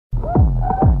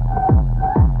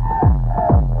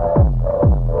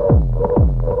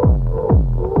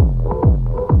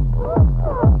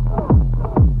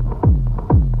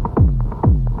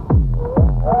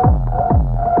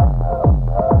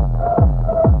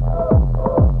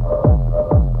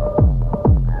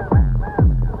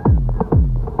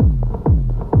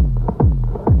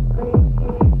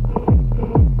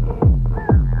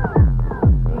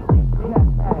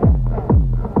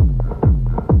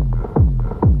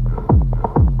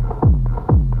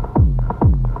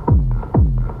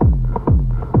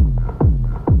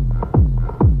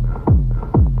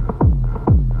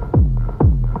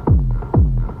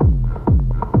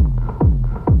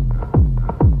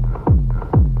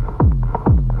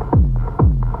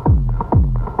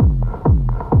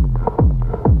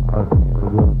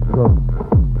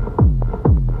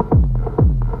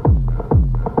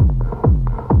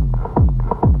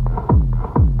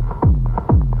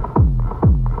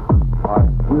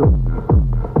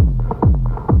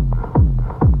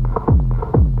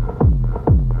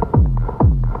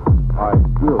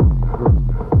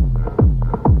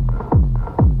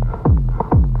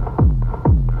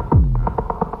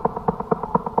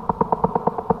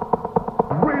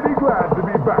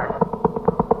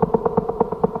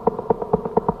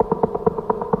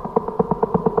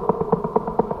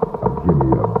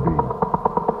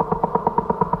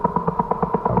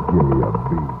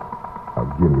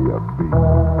Give me a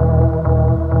beat.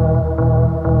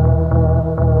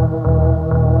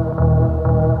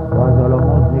 Quando la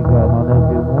musica non è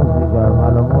più musica,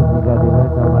 ma la musica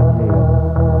diventa magia.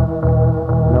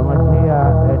 La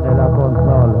magia è nella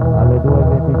console alle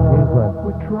 2:25,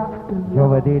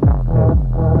 giovedì notte.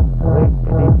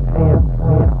 RICCI DJ e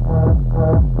Franchino.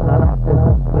 Una notte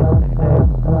spessore,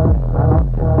 una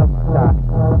notte sabattale.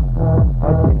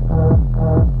 Oggi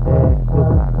è più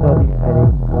caldo di ieri.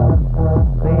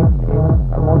 RICCI,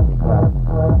 la musica.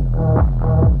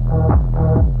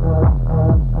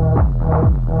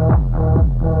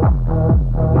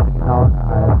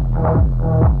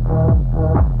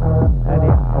 Any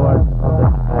hours of the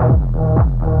night,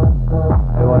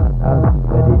 I wanna dance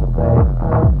with you, babe.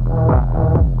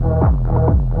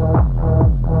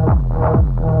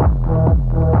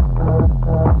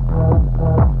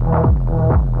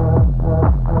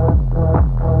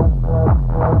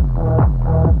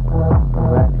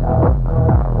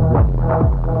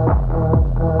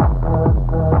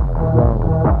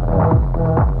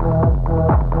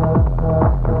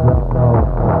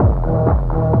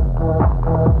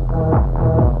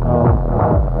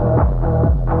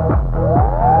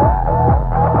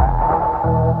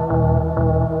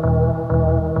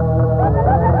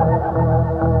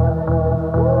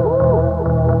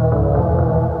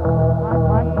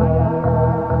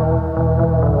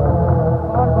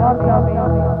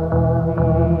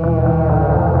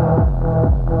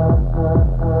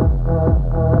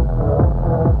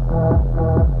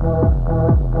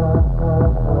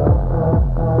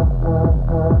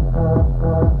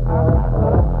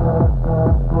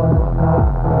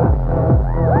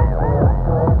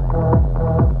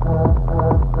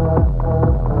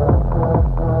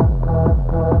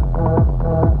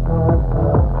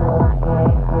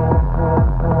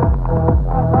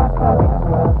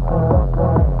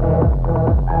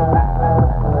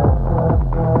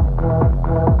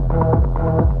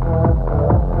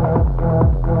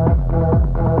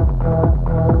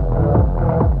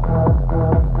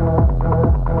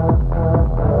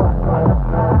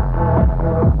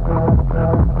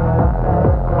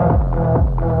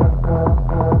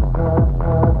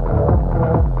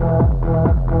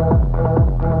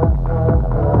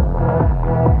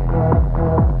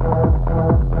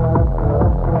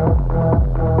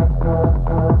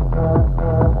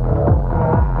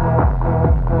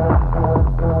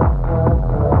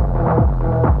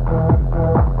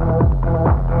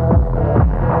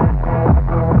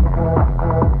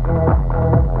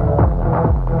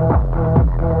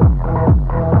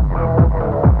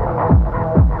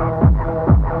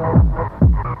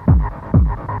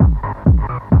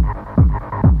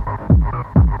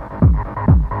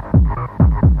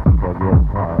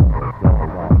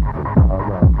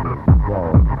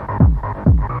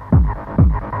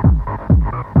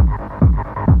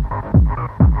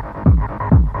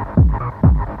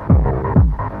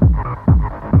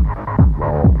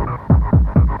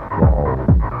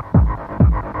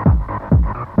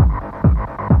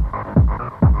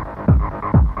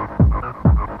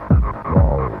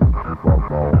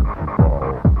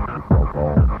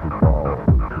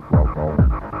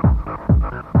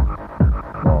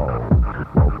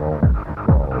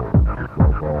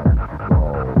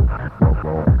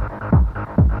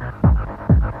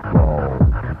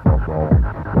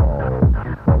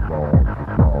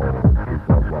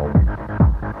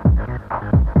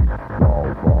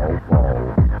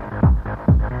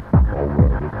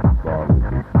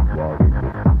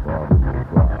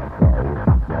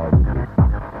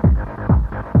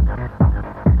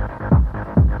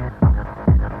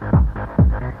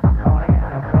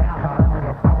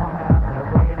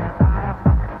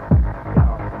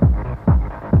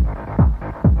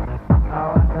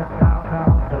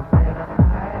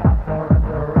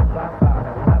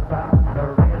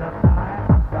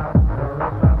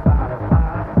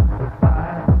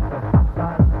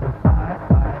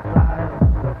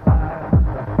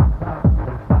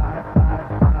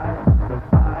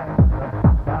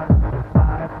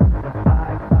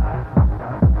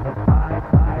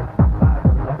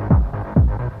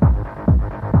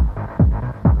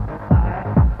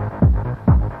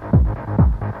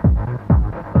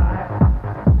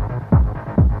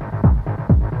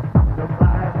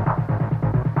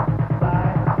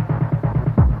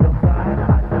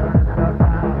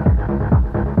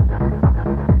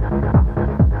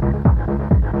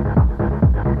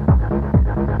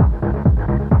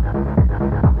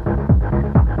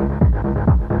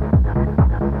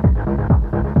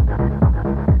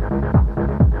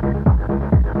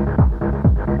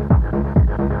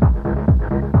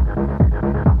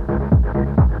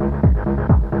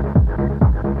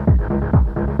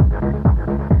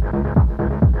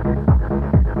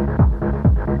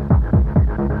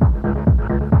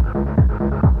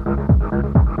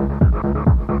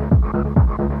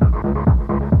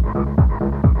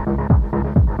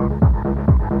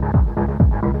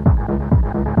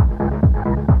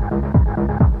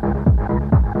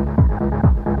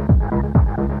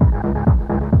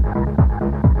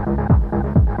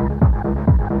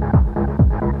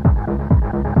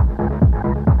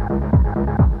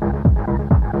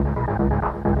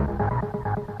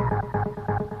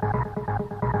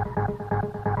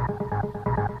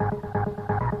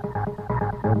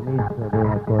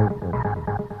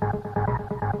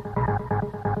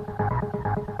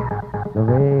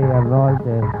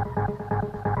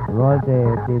 a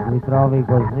volte ti ritrovi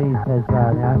così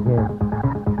senza neanche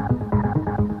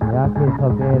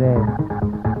sapere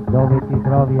dove ti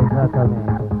trovi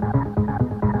esattamente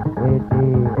e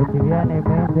ti viene in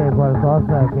mente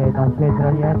qualcosa che non c'entra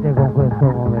niente con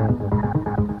questo momento,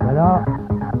 però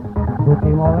tutti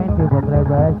i momenti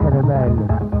potrebbero essere belli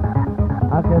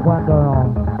anche quando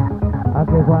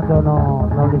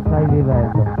non li stai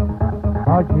vivendo.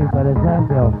 Oggi per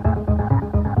esempio,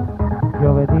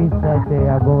 giovedì 7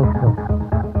 agosto,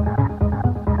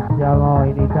 siamo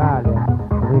in Italia,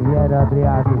 Riviera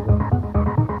Adriatico,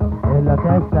 e la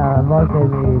testa a volte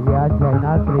mi viaggia in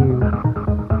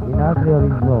altri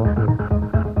orizzonti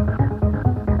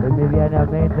e mi viene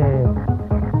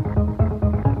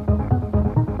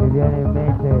in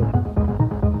mente,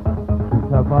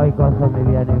 chissà poi cosa mi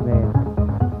viene in mente,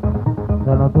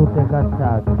 sono tutte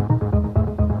cazzate,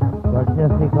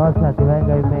 qualsiasi cosa ti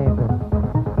venga in mente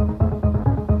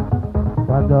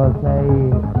quando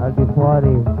sei al di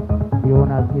fuori di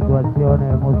una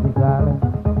situazione musicale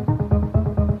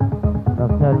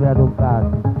non serve ad un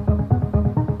cazzo.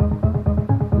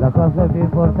 La cosa più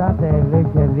importante è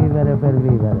invece vivere per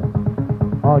vivere.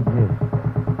 Oggi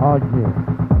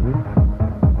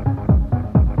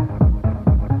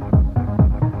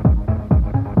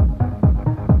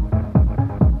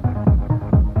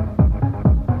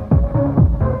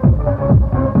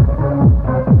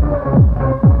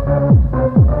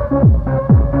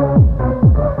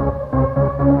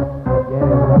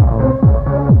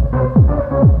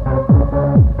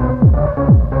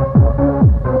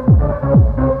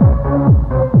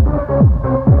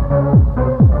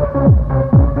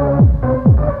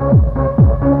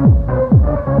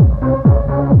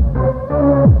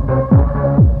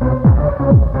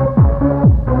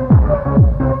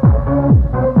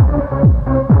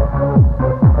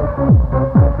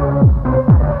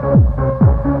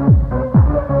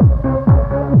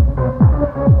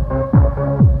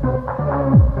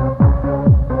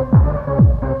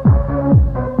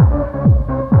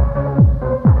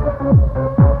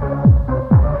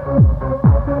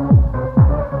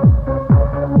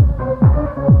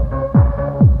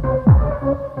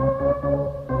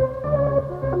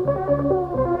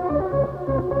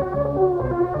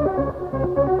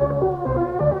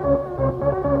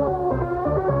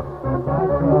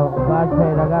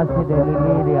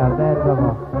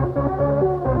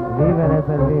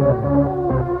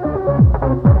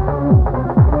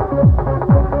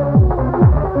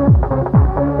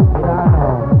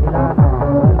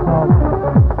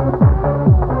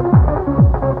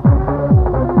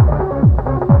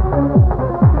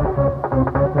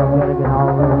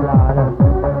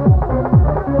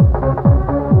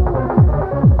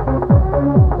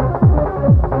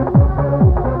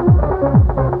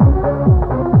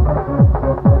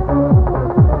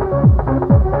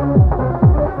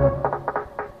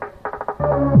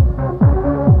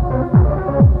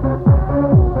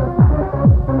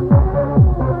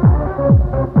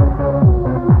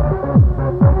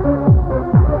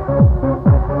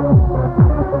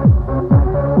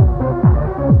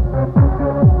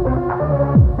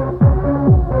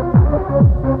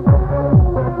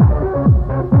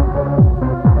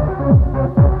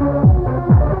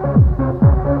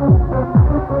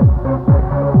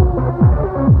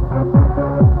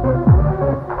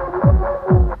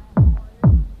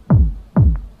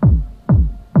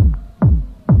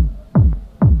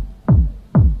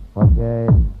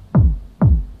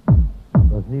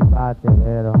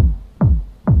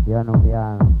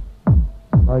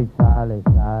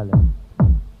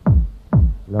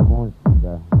la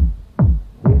musica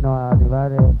fino ad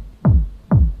arrivare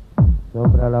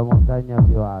sopra la montagna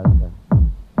più alta.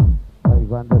 Poi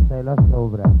quando sei là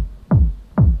sopra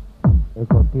e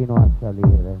continua a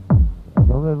salire, e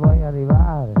dove vuoi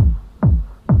arrivare?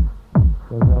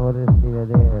 Cosa vorresti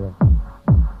vedere?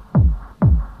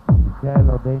 Il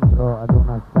cielo dentro ad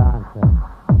una stanza.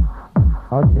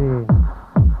 Oggi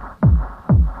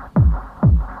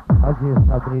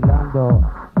sta brillando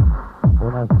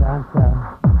una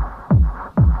stanza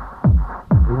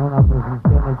in una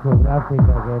posizione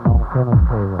geografica che non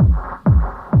conoscevo.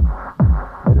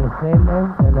 E le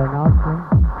stelle delle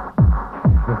notti,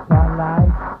 the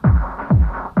sunlight,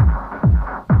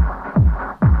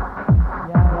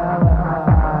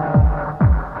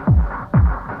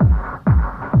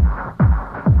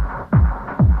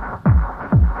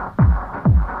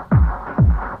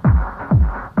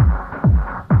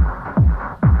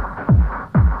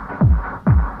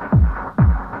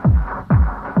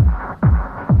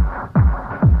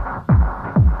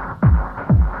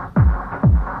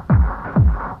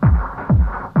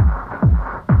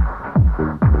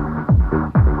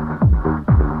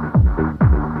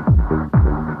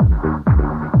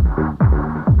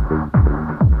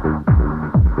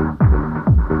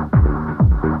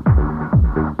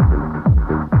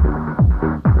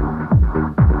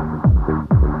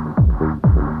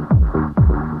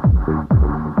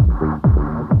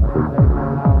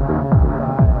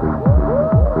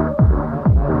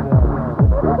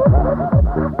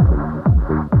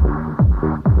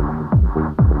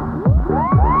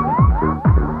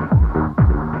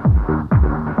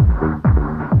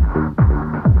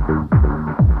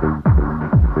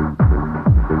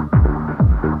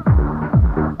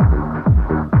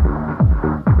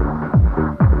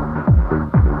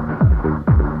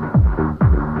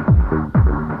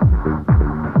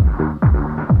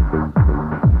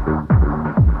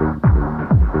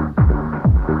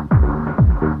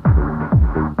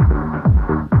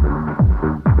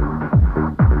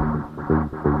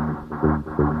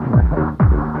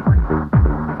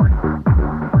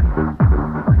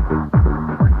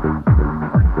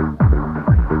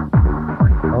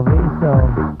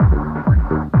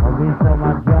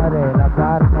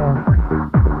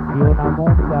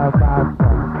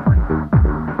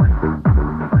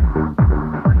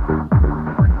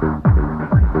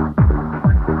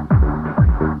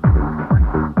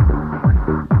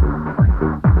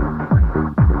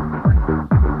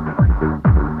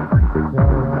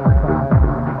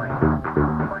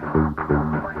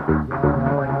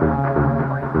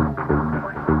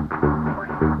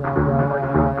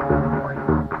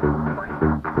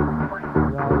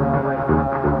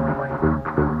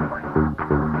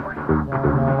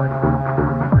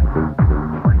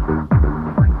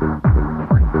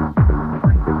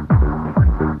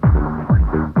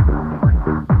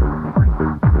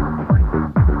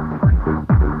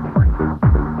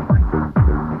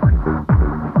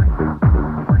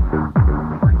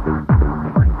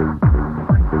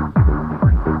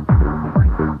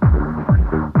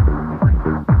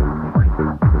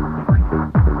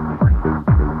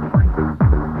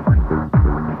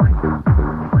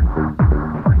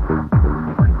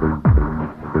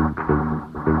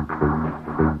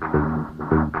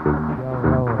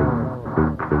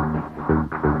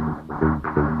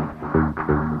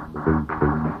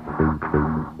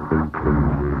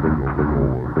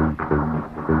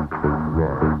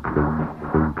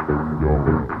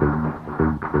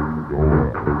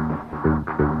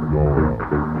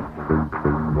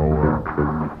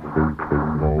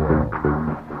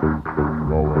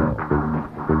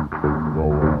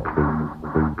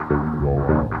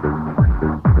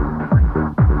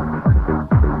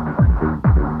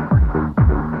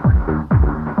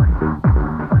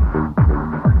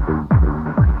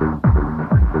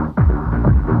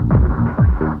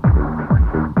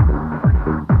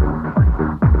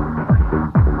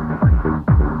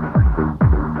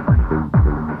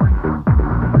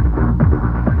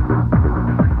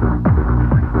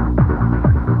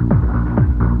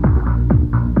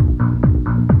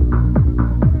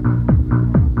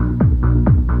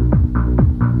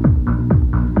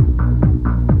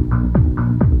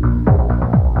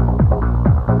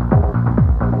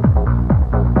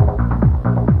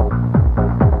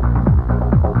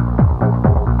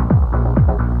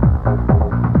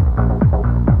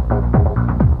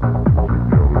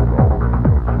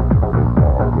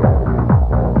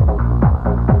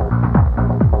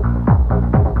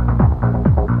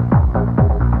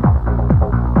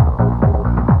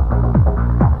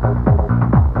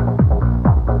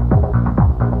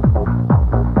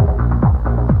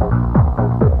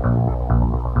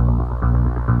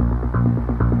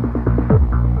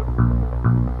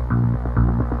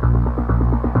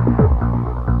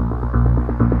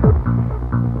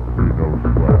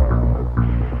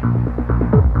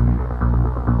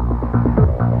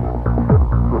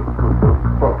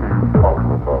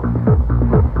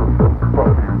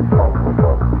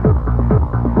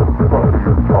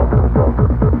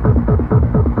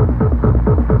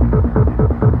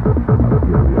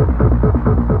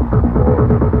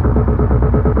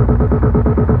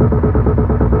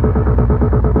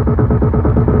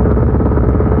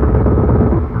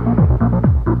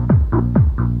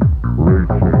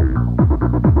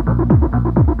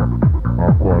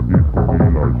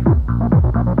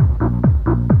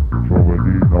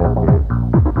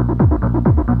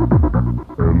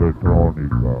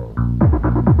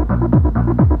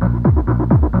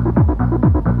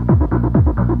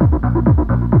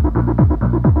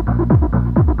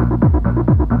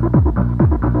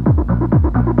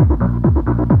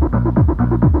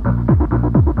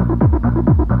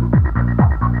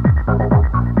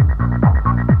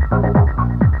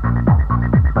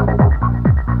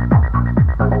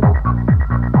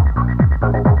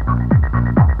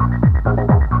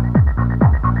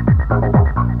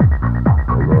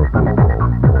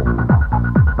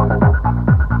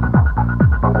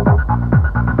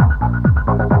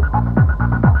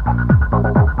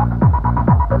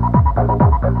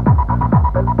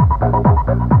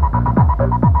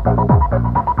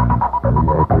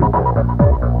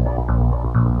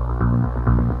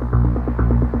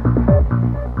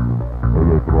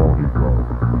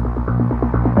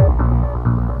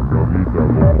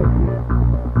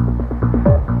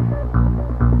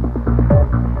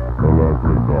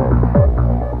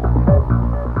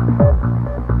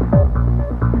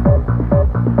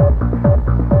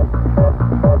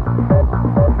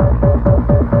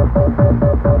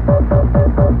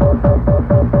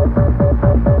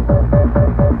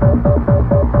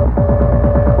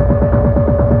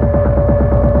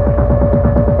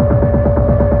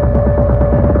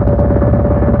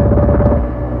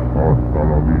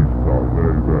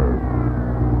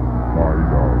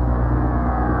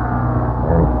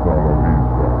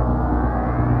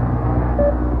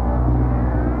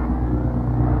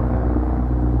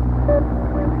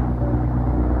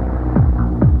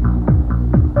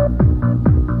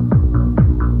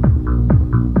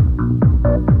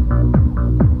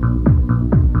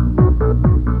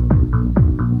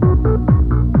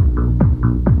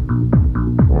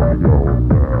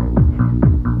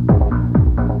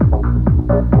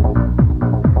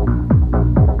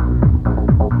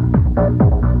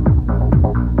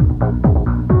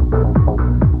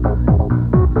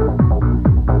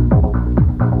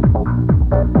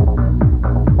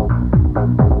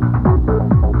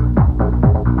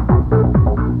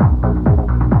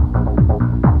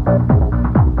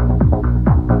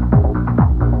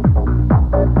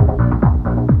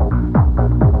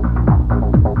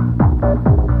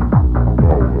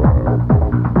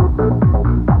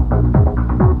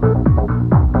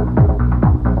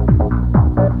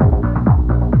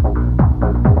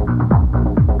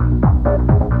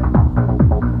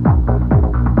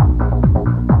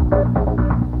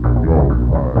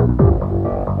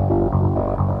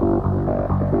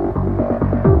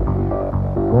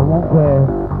 Comunque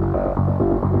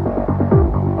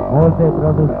molte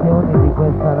produzioni di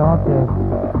questa notte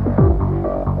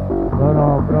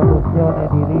sono produzioni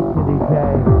di RICCI DJ.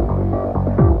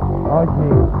 Oggi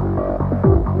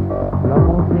la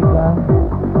musica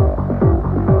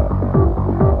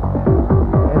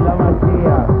e la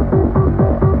magia.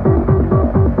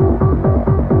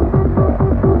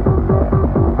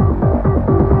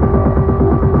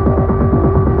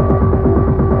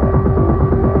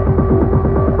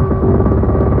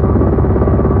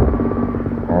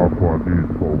 Acqua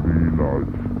Disco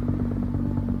Village.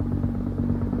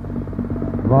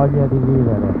 Voglia di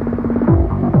vivere.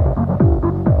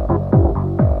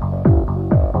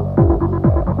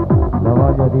 La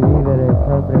voglia di vivere è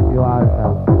sempre più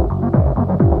alta.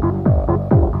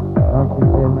 Non ci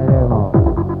fermeremo.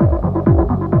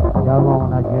 Siamo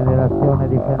una generazione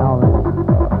di fenomeni.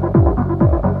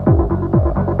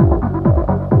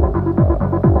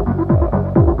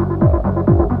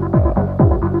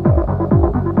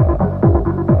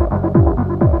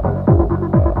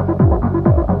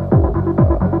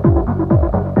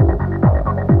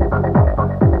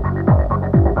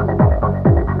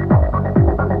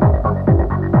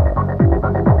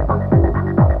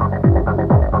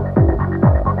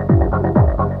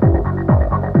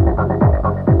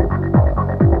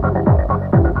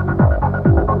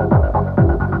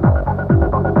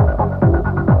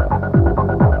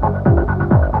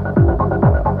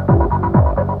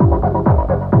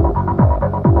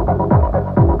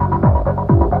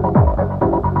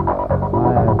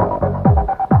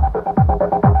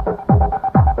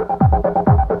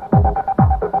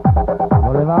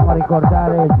 Volevamo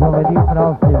ricordare il giovedì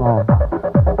prossimo,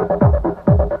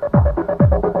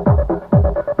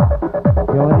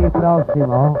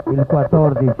 il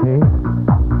 14,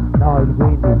 no il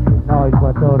 15, no il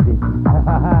 14,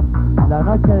 la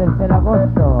notte del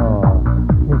Agosto,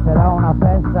 ci sarà una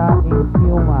festa in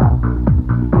Fiuma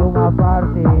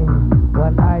Party,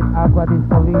 One Night Acqua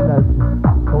Disco Village.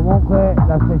 Comunque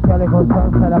la speciale console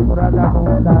sarà curata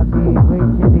da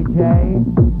RICCI DJ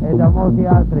e da molti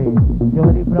altri.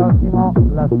 Giovedì prossimo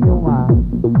la schiuma,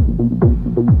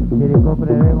 ci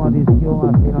ricopriremo di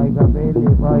schiuma fino ai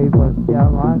capelli, poi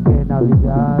possiamo anche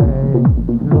navigare,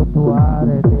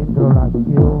 fluttuare dentro la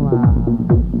schiuma.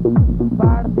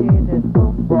 Party the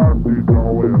scoop. Party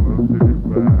going to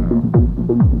the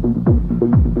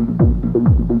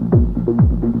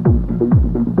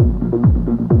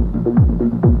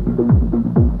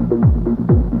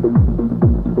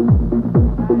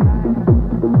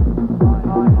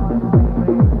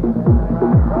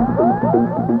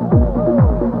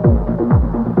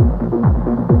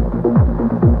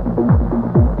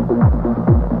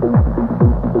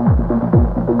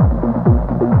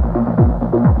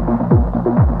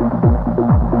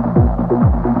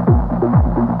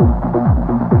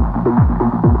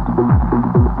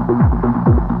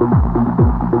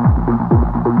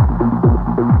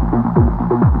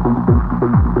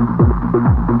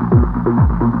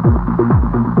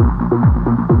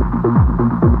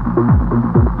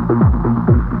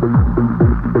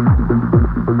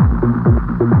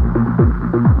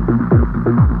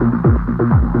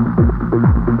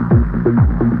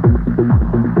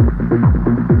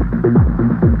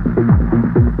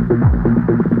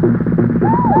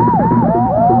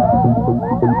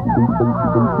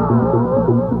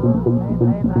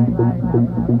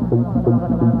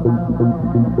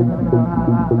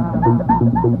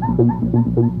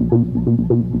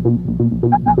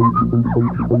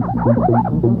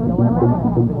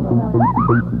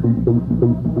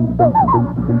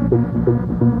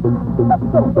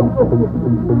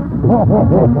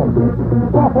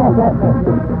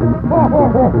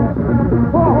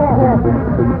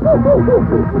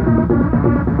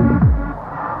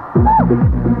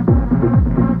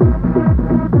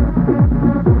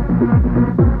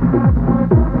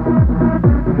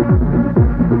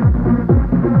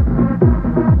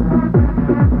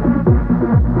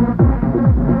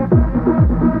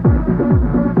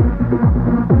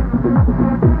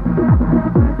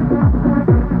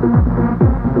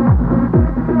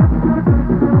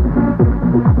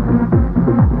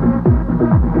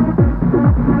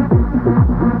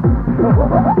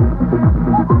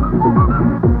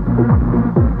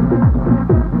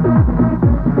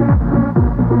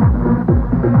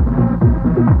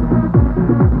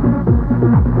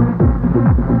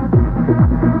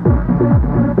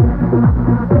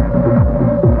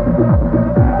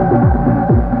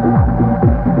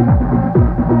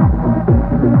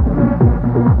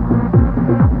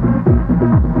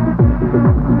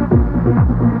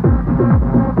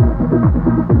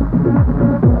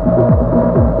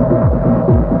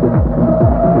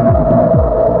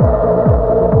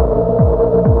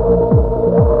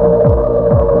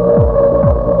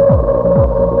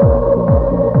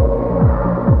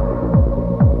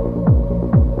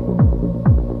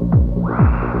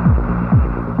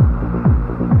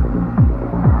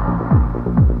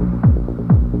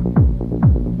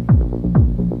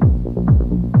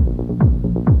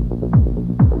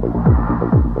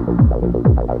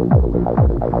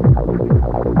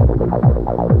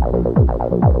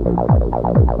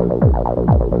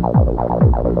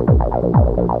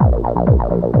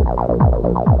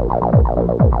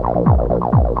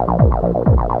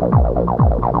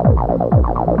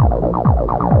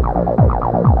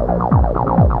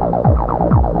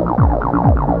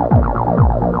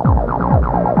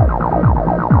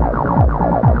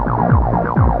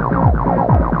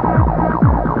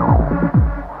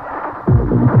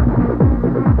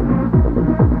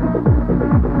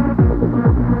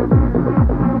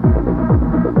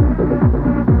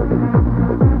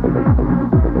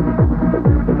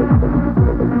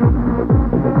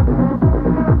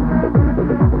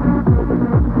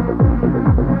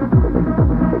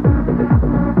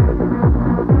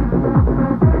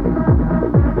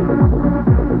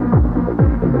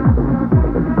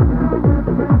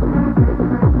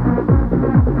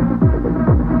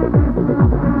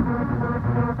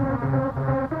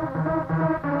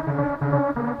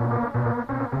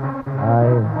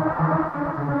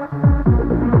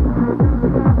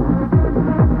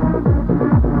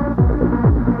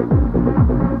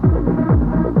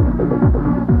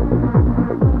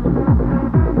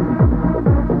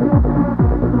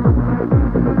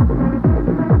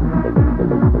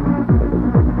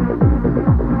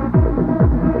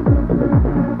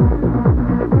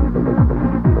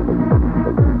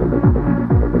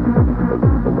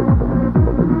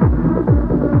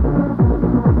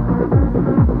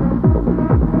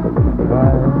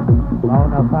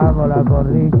favola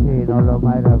con RICCI non l'ho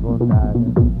mai raccontata.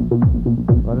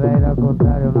 Vorrei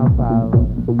raccontare una favola.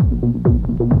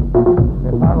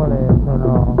 Le favole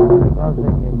sono le cose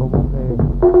che comunque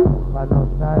fanno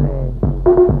stare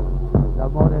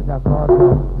l'amore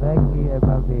d'accordo vecchi e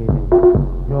bambini,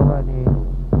 giovani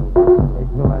e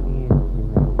giovanissimi.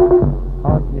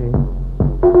 Oggi,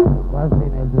 quasi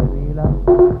nel 2000,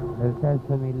 nel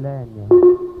terzo millennio,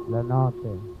 la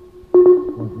notte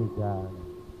musicale.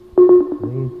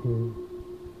 RICCI,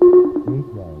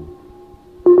 DJ,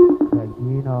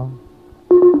 Franchino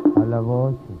alla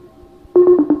voce,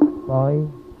 poi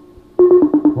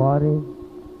fuori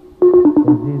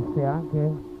esiste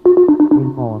anche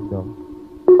il mondo,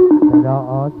 però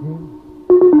oggi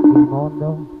il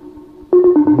mondo è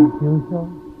rinchiuso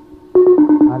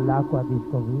all'Acqua di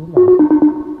Scovilla,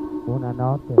 una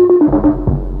notte.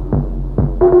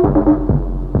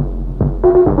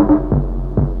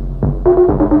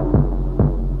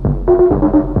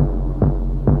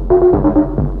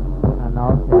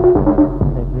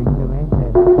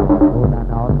 Semplicemente una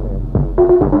notte,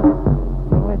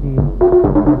 giovedì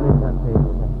per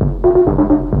l'esattezza.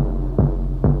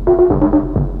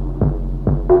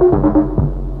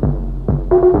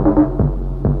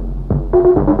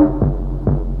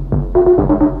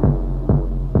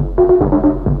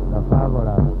 La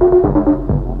favola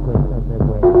comunque è sempre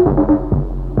quella.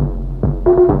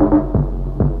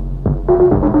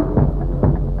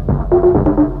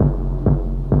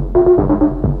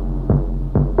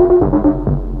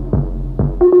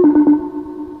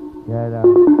 C'era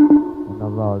una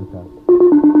volta,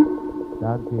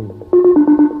 tanti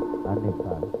anni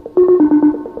fa,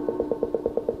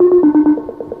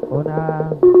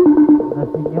 una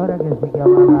signora che si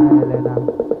chiamava Elena.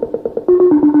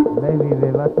 Lei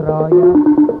viveva a Troia.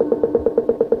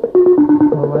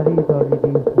 Suo marito gli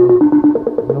disse: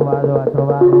 io vado a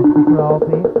trovare i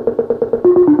ciclopi,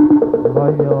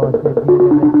 voglio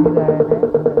sentire le sirene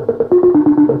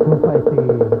e tu fai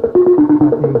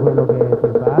quello che ti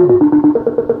pare.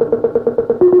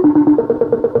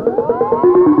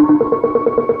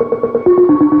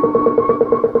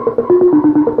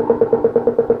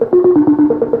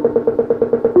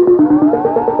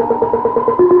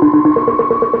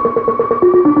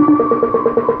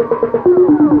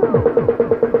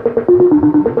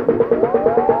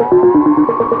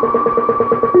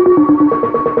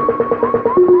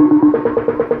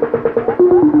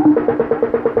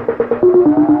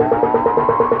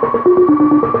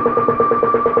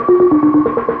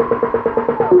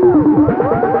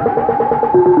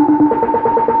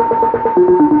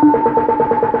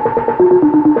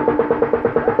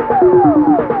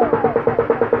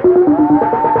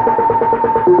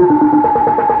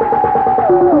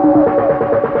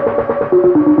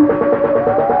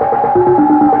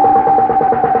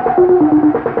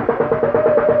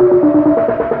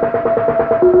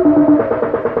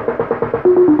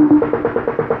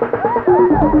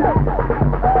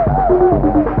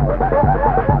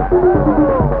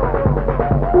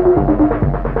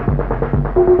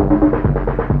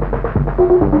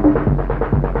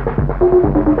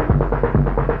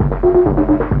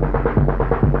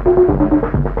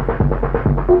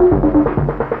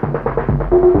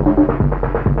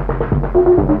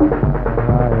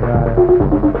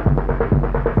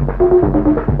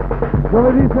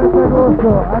 Giovedì 7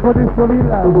 agosto, Acqua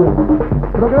Village,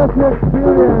 Progressive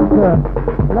Experience,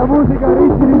 la musica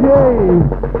RICCI DJ,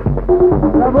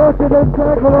 la voce del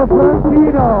secolo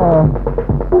Franchino.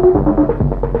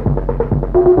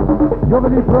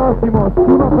 Giovedì prossimo,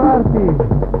 Suno Party,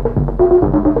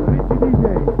 RICCI DJ.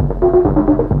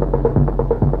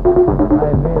 Ah,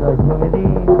 è vero,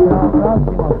 giovedì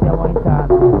prossimo siamo in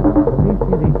tanti,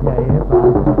 RICCI DJ e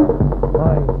basta.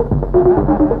 Poi...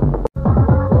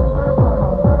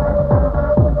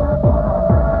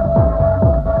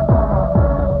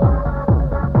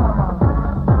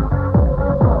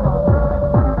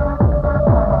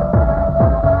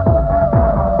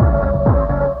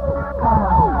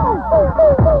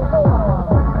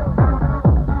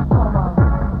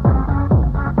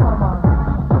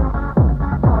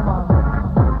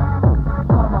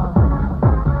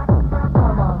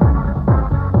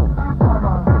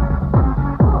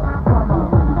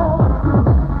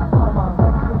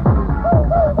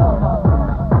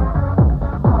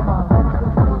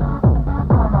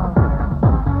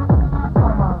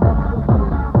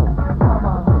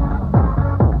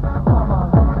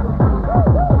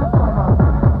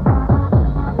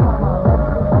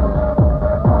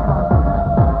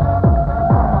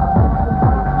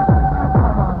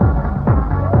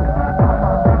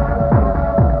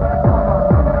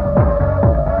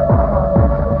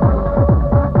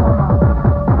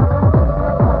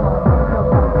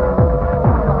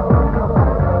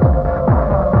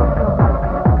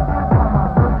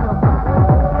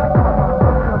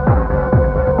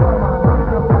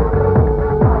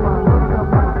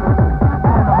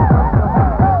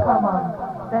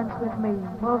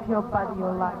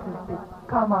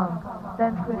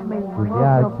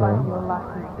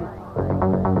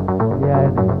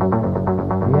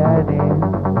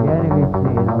 Vieni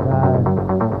vicino, dai,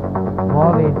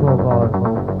 muovi il tuo corpo,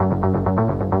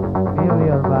 move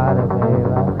your body,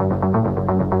 baby,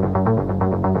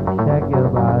 shake your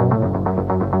body,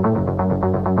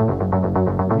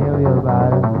 move your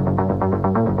body,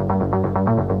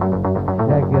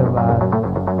 shake your body,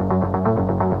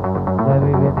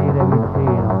 devi venire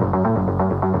vicino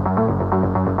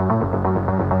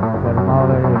per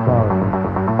muovere il corpo.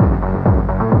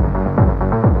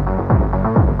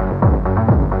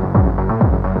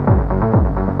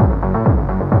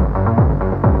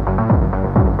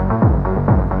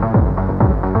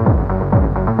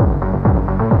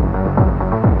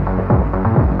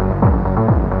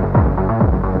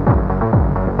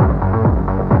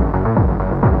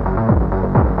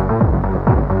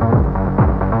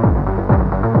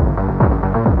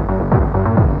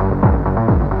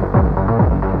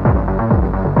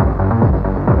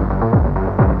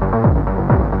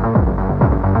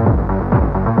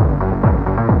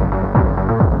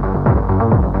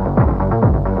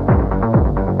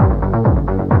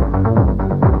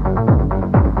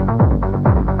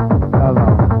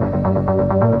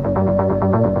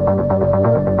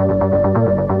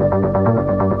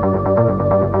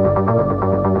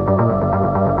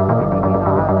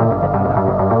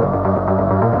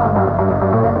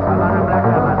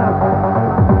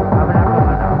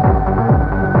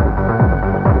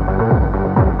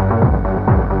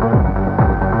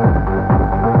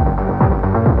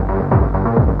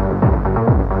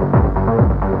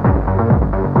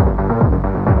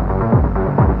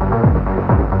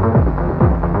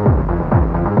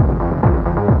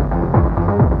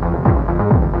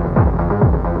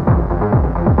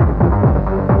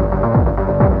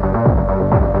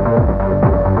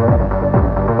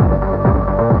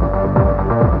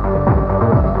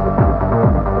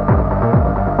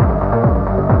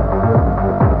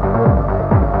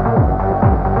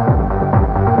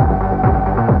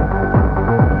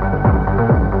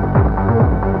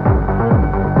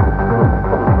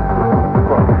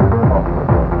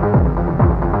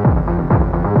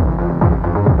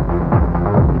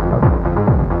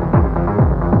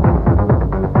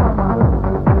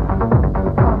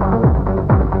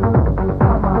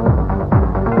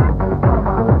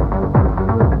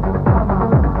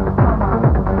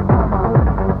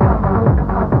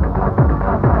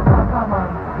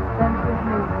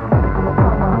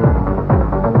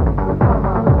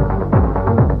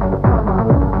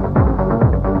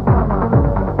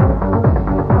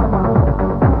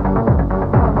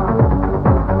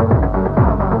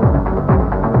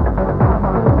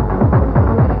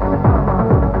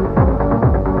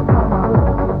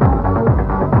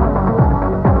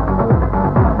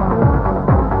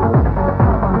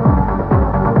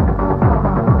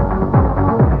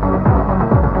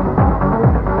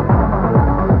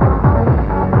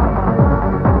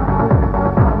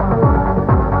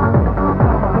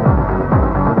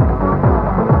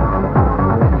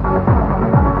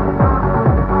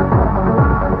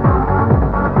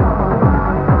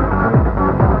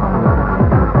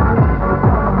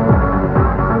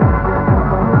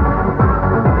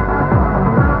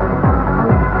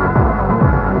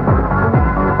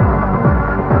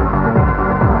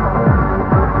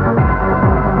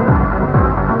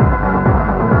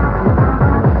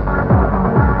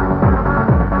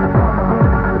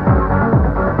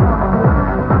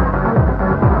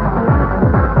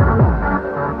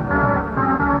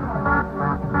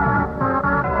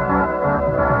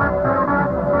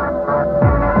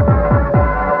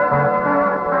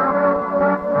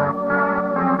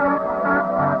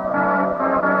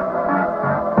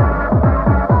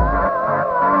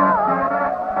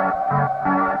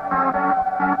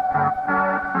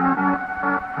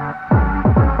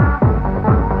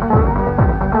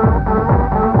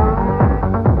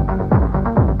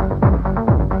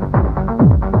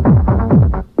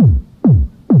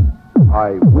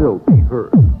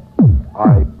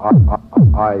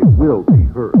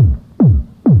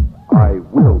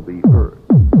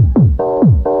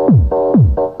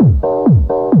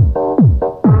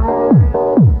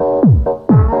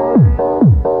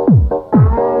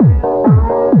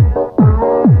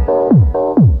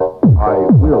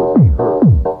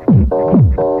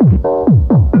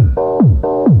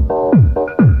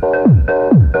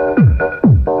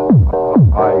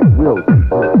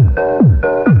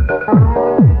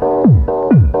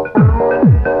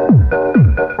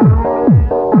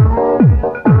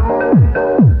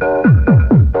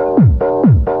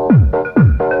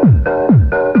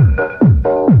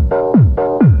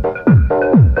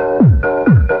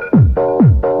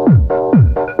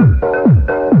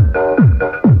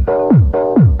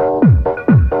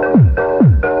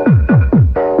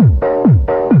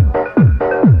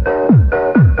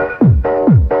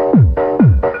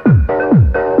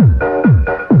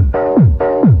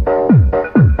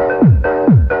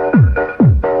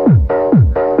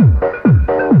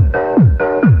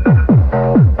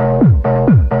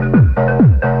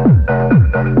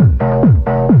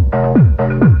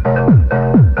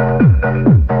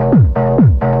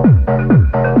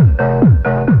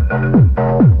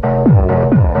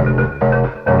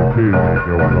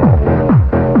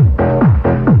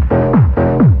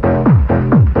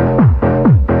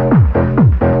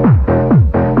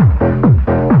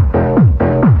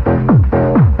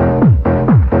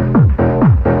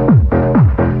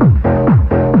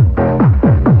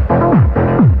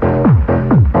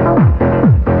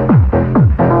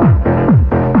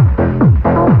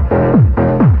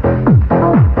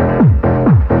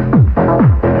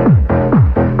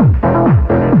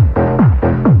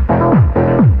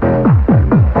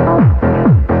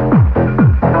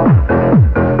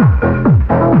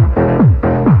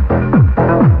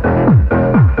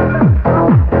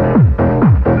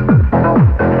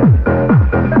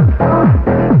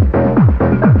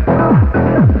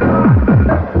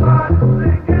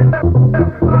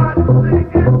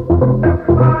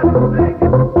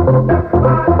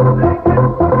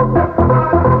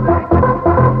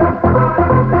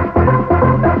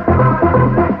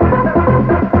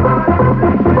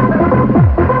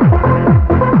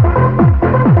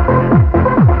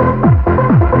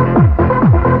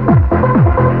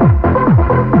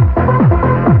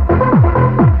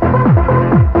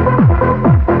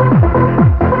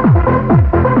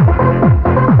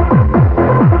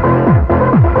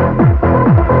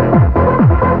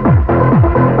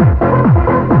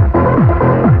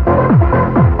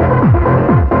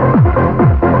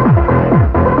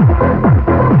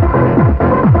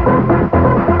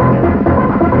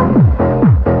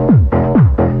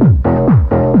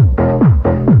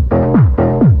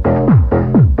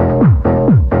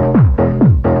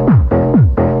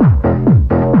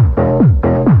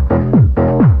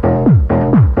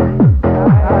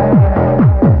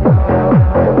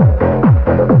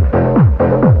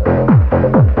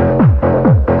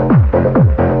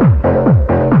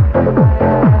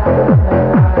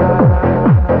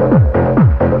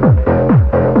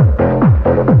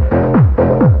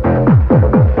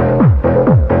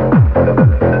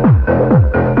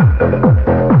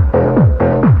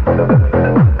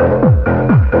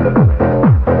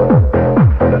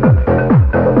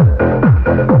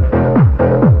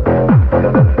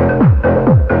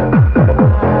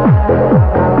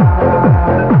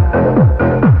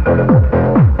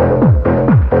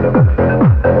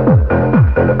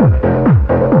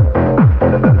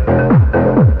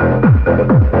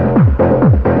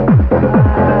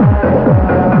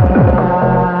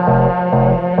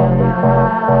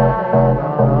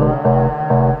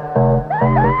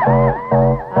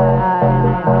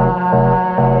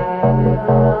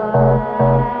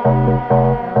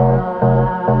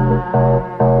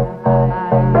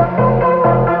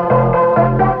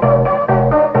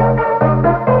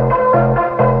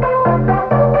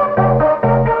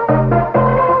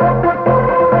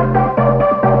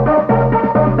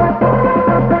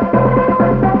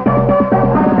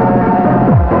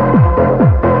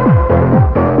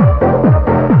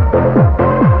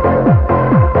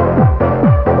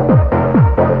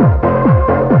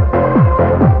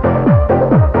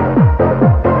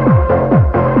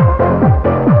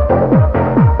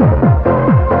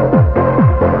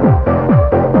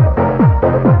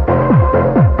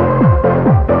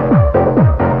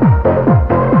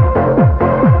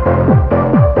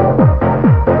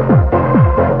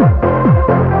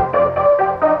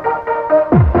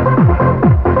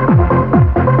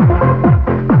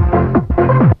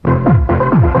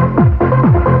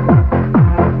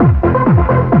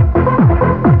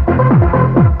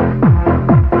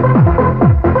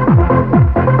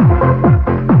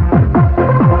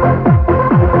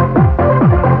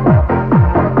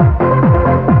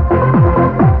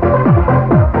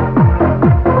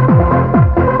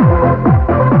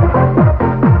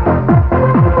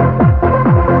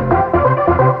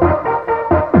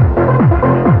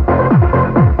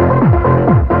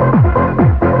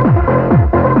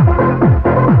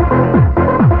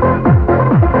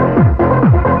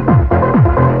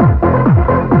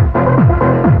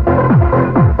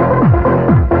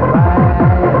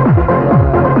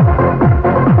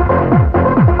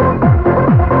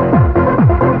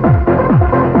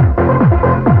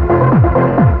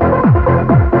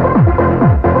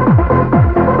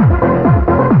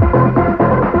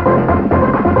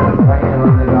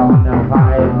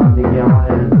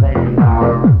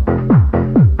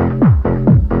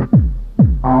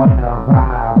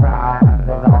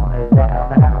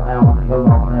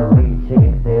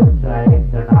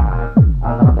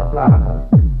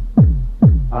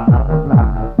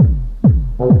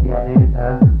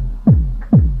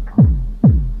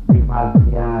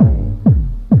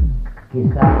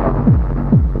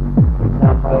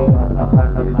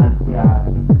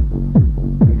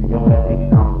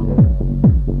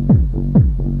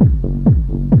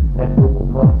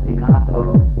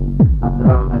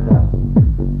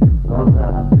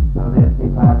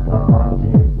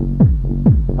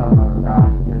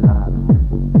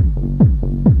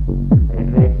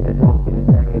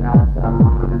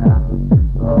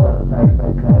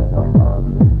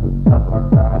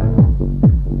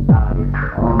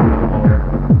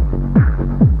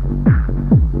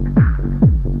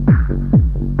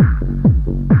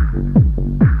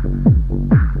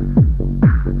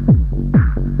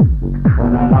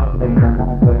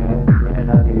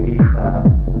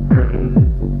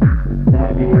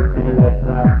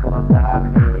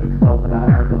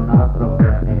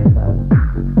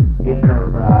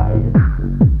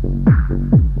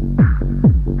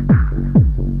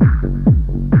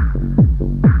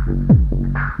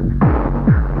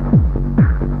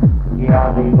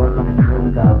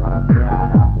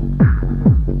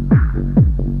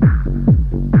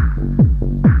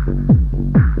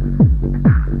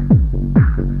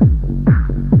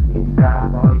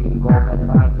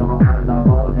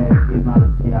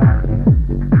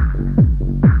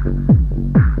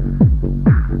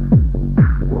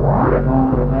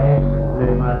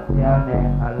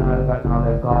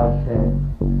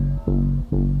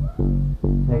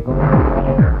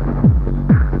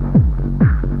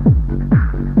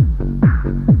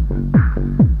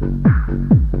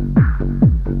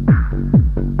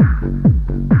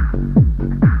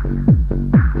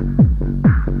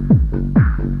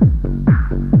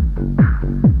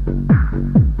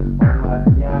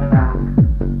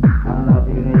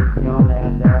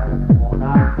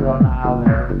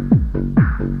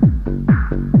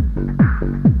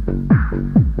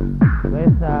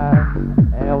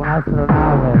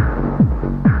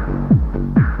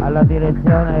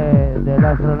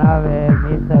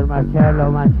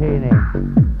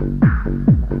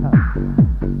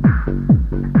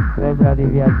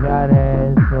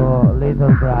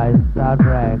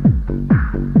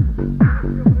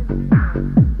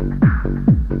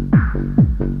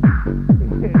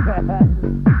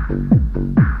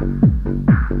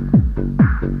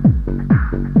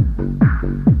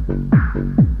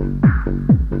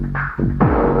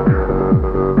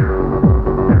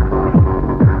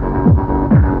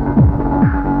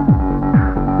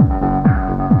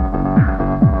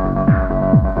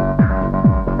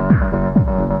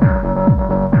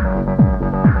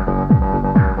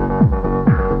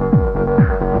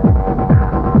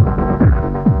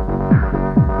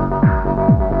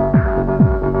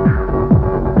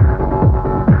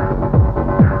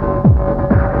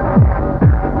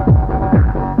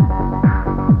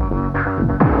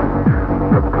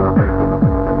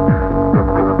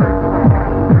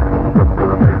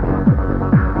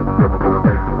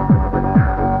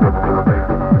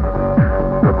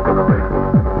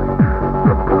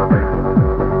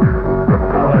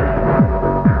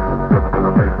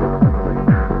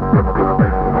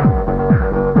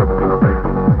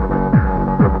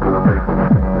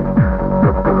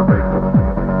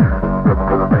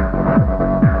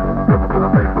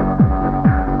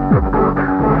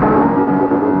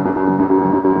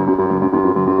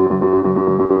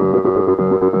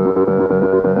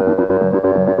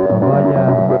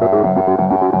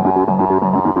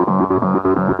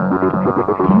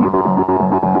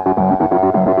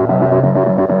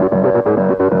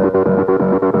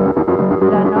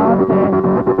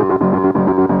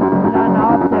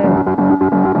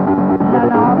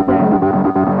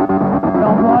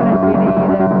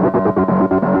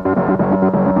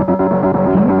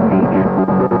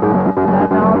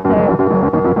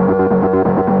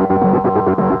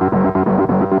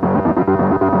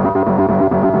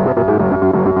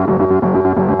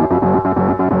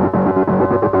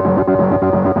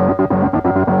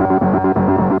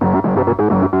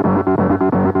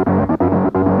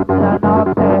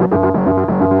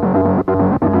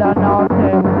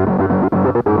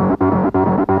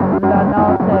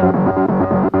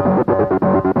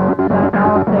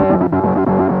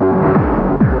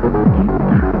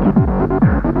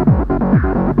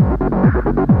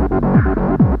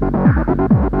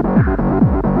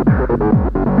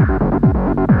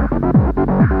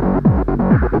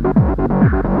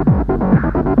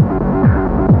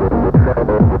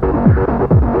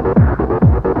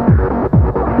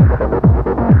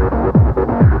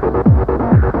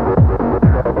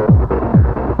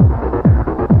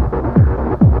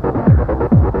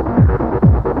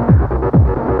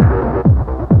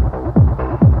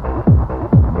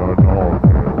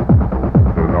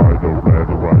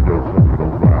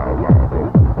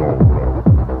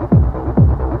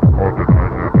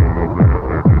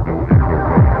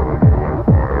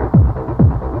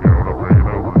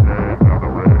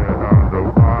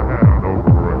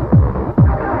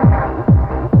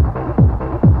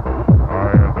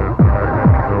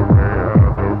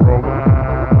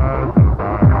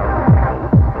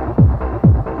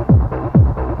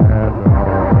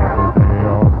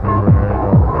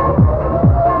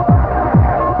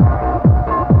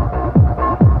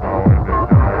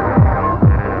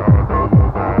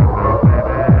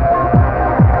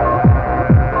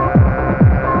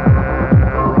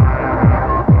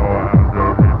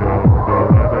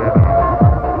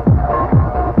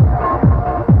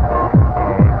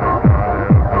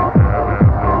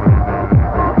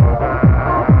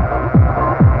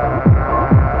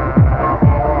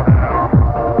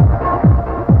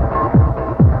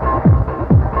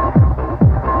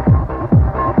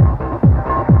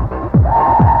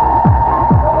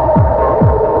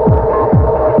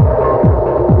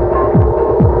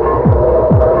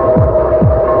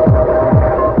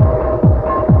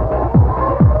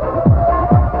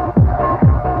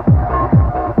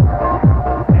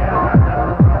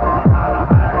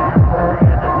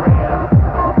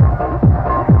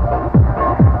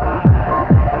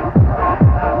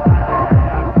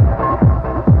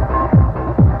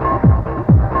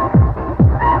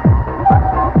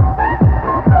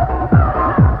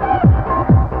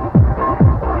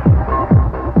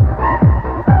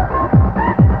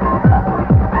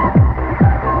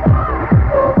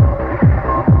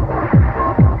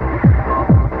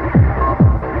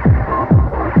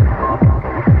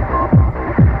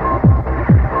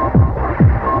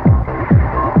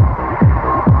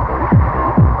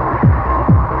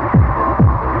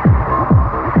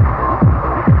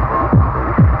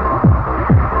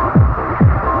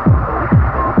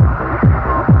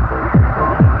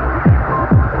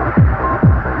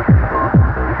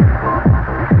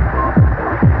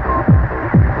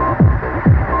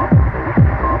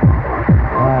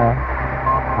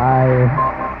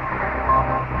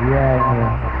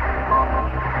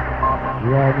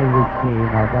 Vieni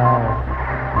vicino, dai.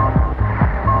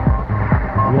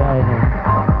 Vieni.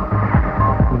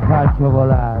 Ti faccio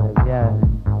volare, vieni.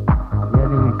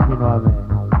 Vieni vicino a me.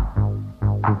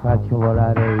 Ti faccio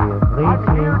volare io.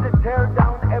 Ricci?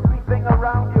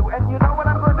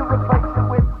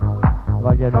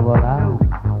 Vogliono volare?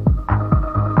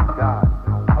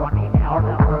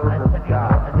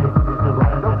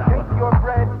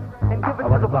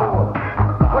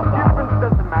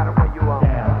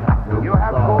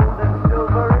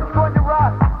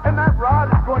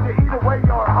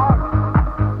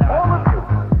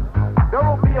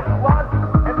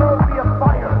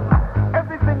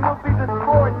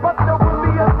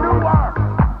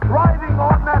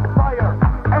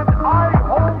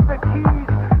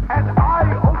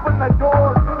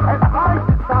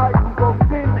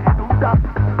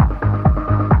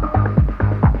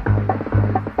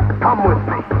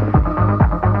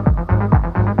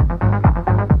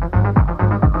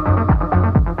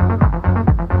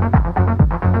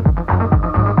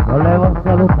 Volevo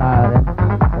salutare,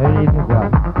 venite qua,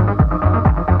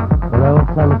 volevo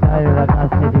salutare i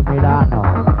ragazzi di Milano,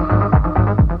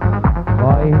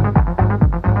 poi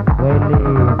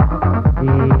quelli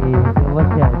di dove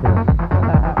siete?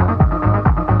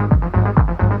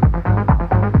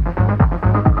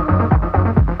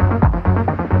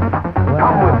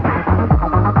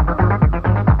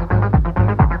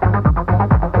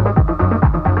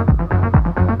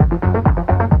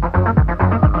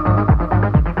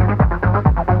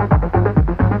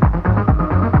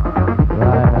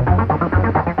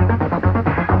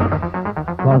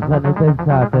 Cosa ne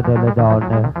pensate delle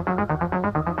donne?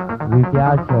 Vi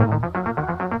piacciono?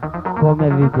 Come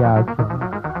vi piacciono?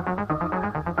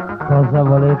 Cosa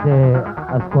volete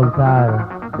ascoltare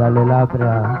dalle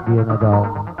labbra di una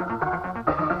donna?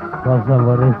 Cosa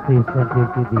vorresti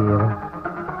sentirti dire?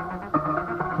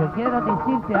 Yo quiero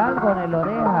decirte algo en la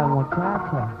oreja,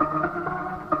 muchacha.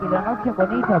 Y la noche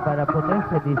bonita para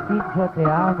poderse decir yo te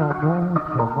amo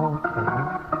mucho, mucho,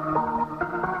 ¿no?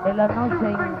 Es la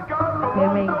noche que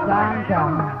me encanta,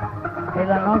 es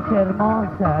la noche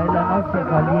hermosa, es la noche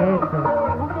caliente.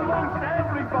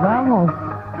 Vamos,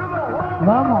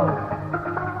 vamos,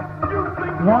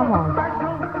 vamos,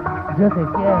 yo te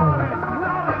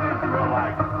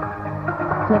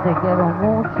quiero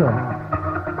mucho.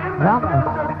 Vamos,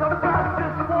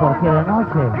 porque la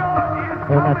noche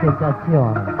è una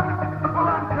tentazione,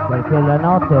 perché la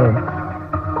notte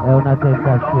è una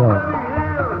tentazione,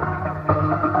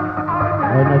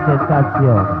 è una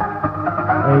tentazione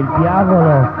e il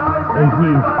diavolo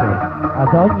esiste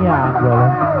ad ogni angolo.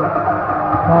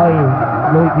 Poi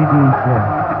lui ti dice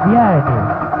vieni,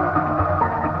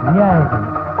 vieni,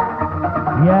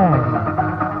 vieni,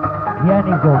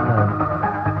 vieni con me,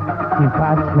 ti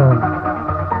faccio,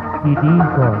 ti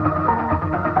dico,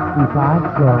 ti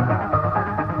faccio,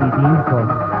 ti dico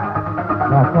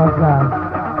la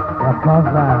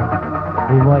cosa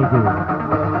mi vuoi dire,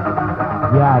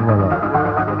 diavolo.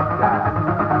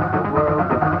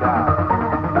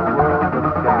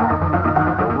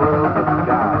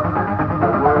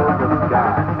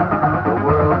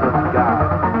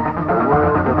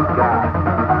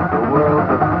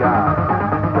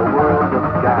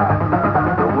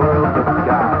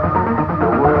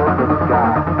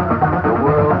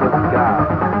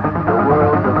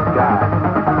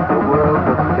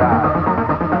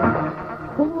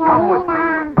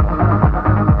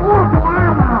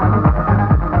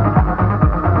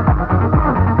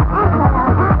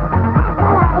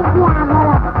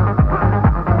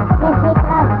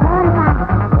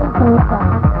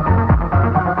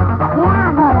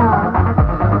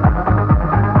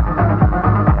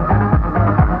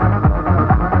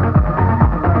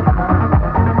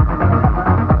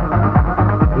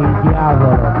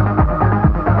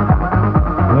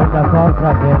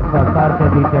 Cosa per far parte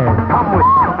di te.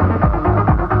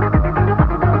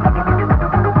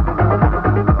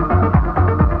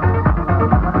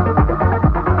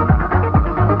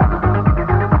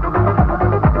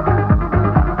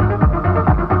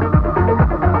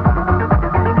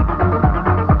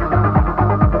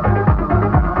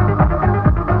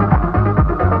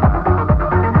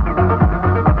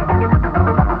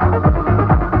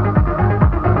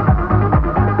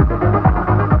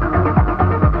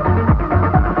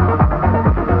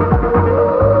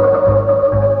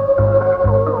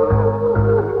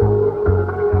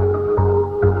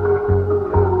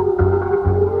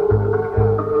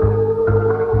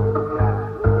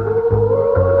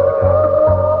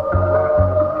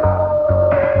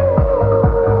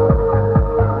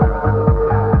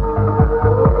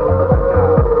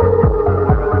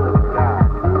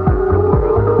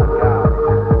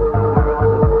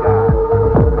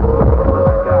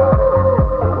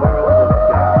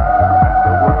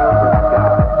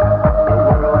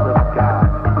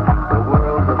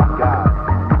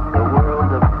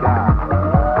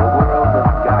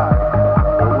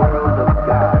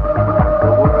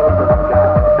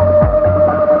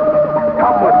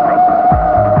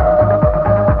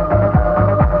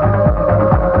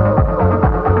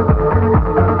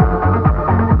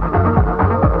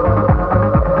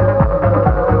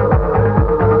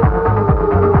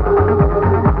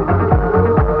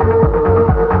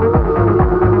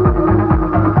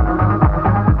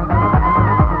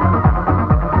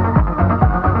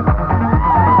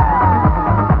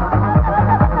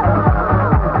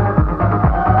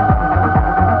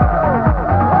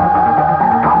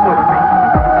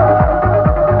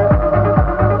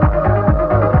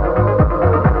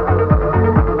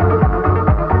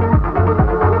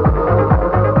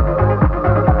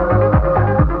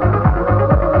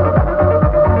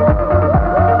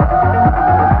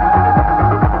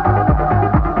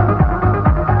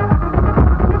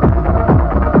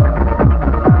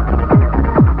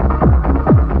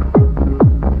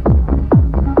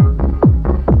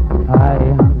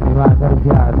 manca il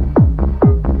fiato.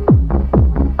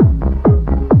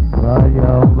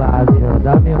 Voglio un bacio,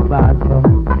 dammi un bacio.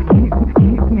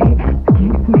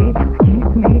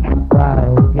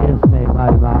 Vai, kiss me,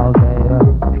 my mouth,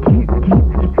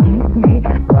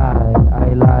 vai,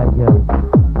 I like you.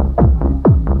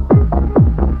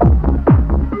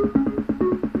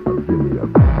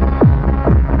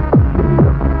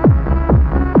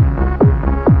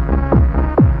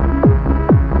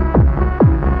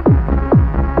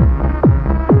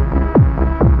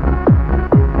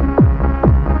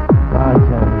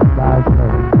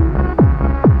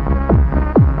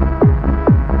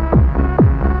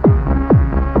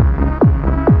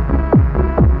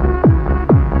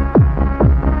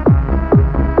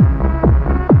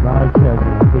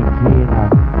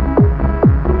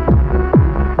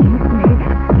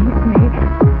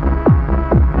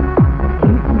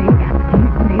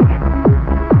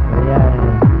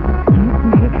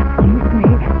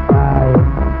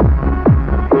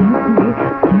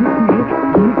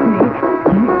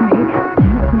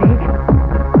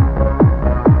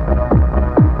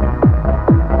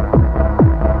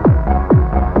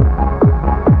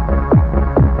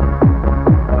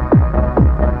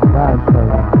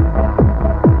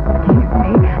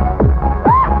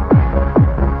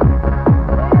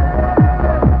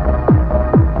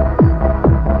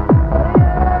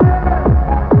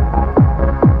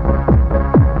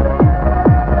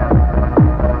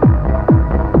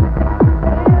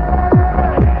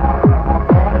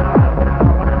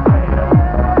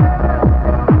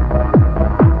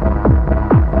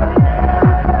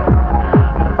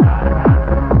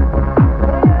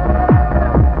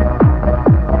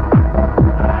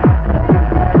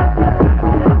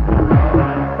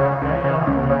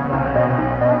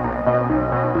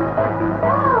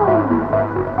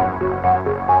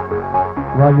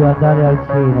 Voglio andare al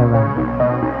cinema,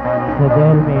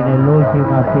 sedermi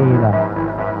nell'ultima fila,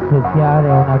 succhiare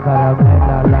una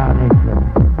caramella all'anice,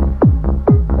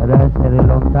 per essere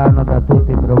lontano da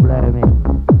tutti i problemi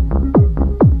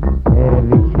e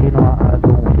vicino ad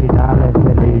un finale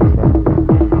felice.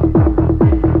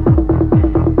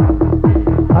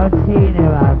 Al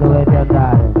cinema dovete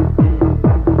andare,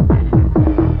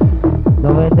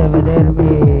 dovete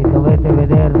vedervi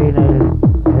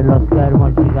nello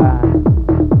schermo gigante.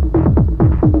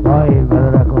 Poi me lo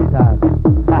raccontate.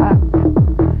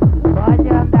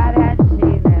 Voglio andare al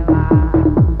cinema.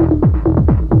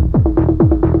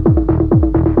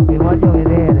 Mi voglio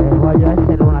vedere, voglio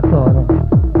essere un attore.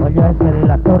 Voglio essere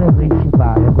l'attore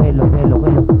principale, quello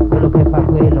che fa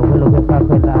quello che fa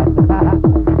quell'altro.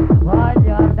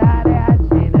 Voglio andare al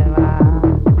cinema.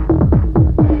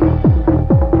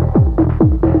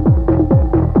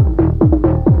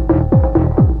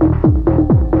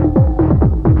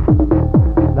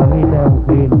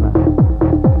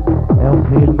 È un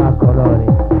film a colori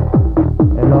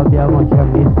e lo abbiamo già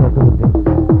visto tutti,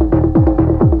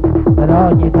 però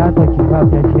ogni tanto ci fa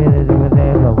piacere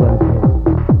rivederlo quel film.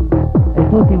 E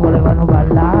tutti volevano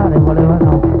ballare,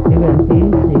 volevano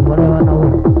divertirsi,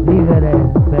 volevano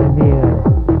vivere per vivere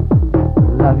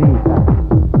la vita.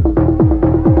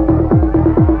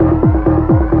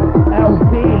 È un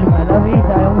film, la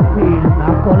vita è un film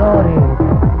a colori,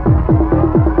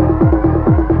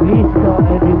 visto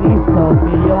e rivisto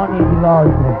milioni di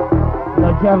volte.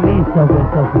 L'ho già visto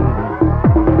questo film.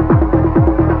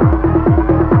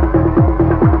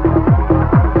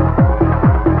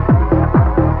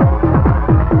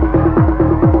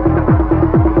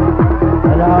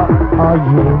 Però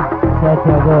oggi,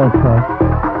 7 agosto,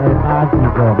 è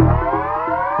magico,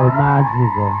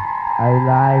 I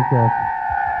like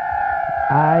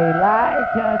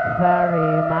it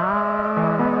very much.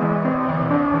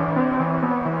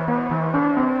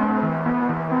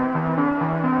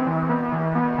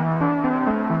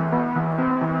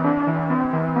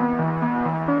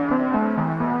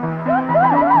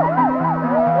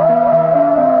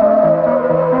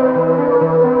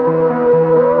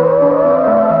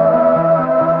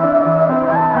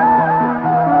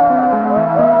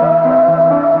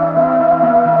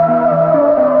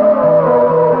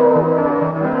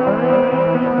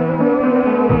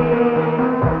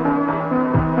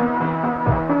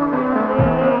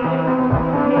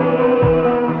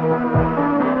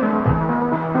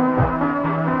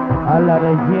 Alla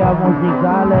regia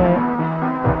musicale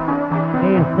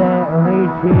Mr.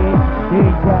 RICCI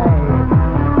DJ.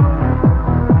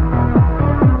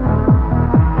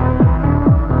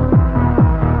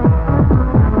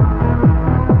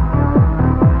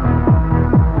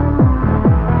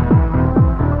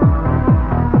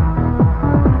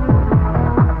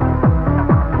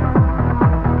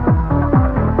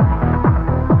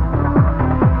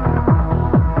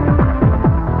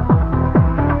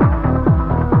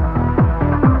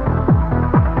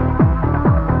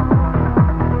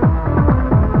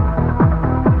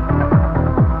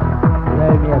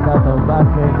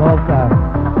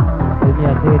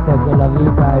 capite che la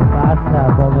vita è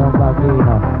fatta come un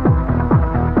bambino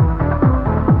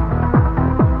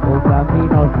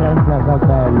senza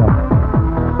cappello.